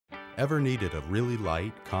Ever needed a really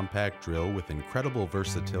light, compact drill with incredible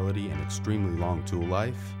versatility and extremely long tool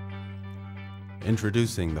life?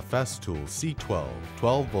 Introducing the Festool C-12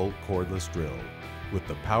 12-volt cordless drill with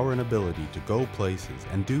the power and ability to go places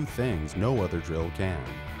and do things no other drill can.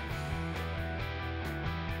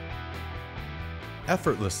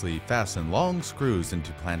 Effortlessly fasten long screws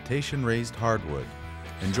into plantation-raised hardwood.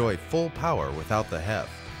 Enjoy full power without the heft.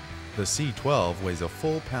 The C-12 weighs a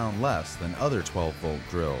full pound less than other 12-volt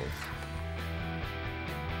drills.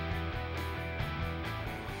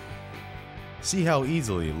 See how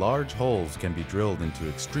easily large holes can be drilled into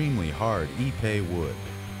extremely hard epay wood.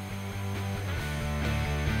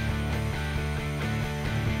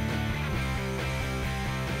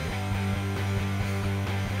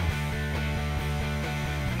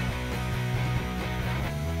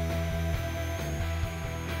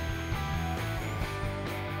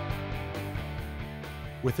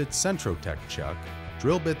 With its Centrotech chuck,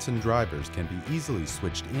 drill bits and drivers can be easily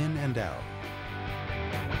switched in and out.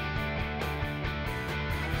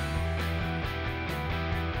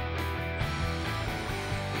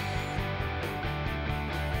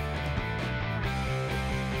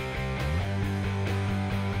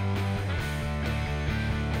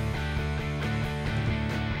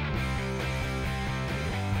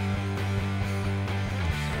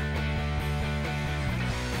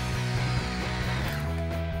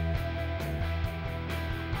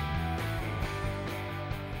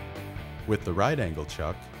 With the right angle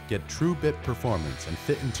chuck, get true bit performance and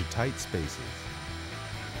fit into tight spaces.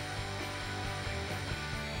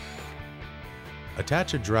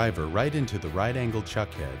 Attach a driver right into the right angle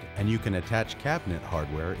chuck head and you can attach cabinet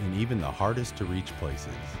hardware in even the hardest to reach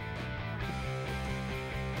places.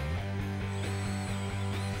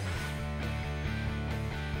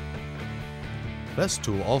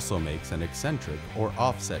 Festool also makes an eccentric or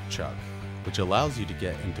offset chuck, which allows you to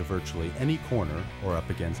get into virtually any corner or up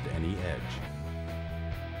against any edge.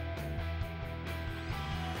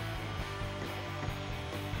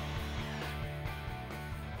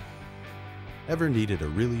 Ever needed a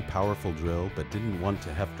really powerful drill but didn't want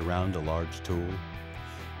to heft around a large tool?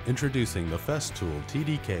 Introducing the Festool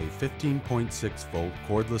TDK 15.6 volt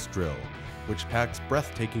cordless drill, which packs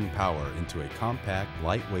breathtaking power into a compact,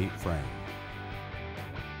 lightweight frame.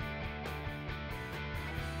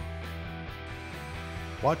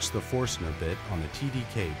 Watch the Forstner bit on the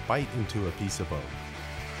TDK bite into a piece of oak.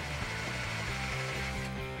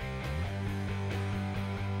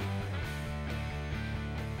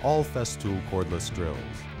 All Festool cordless drills,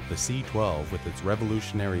 the C-12 with its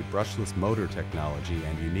revolutionary brushless motor technology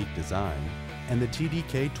and unique design, and the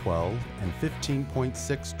TDK 12 and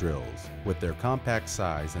 15.6 drills with their compact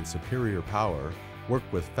size and superior power, work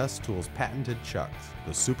with Festool's patented chucks,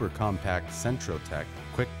 the super compact Centrotech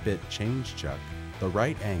quick bit change chuck, the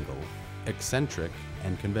right angle, eccentric,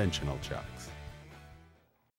 and conventional chucks.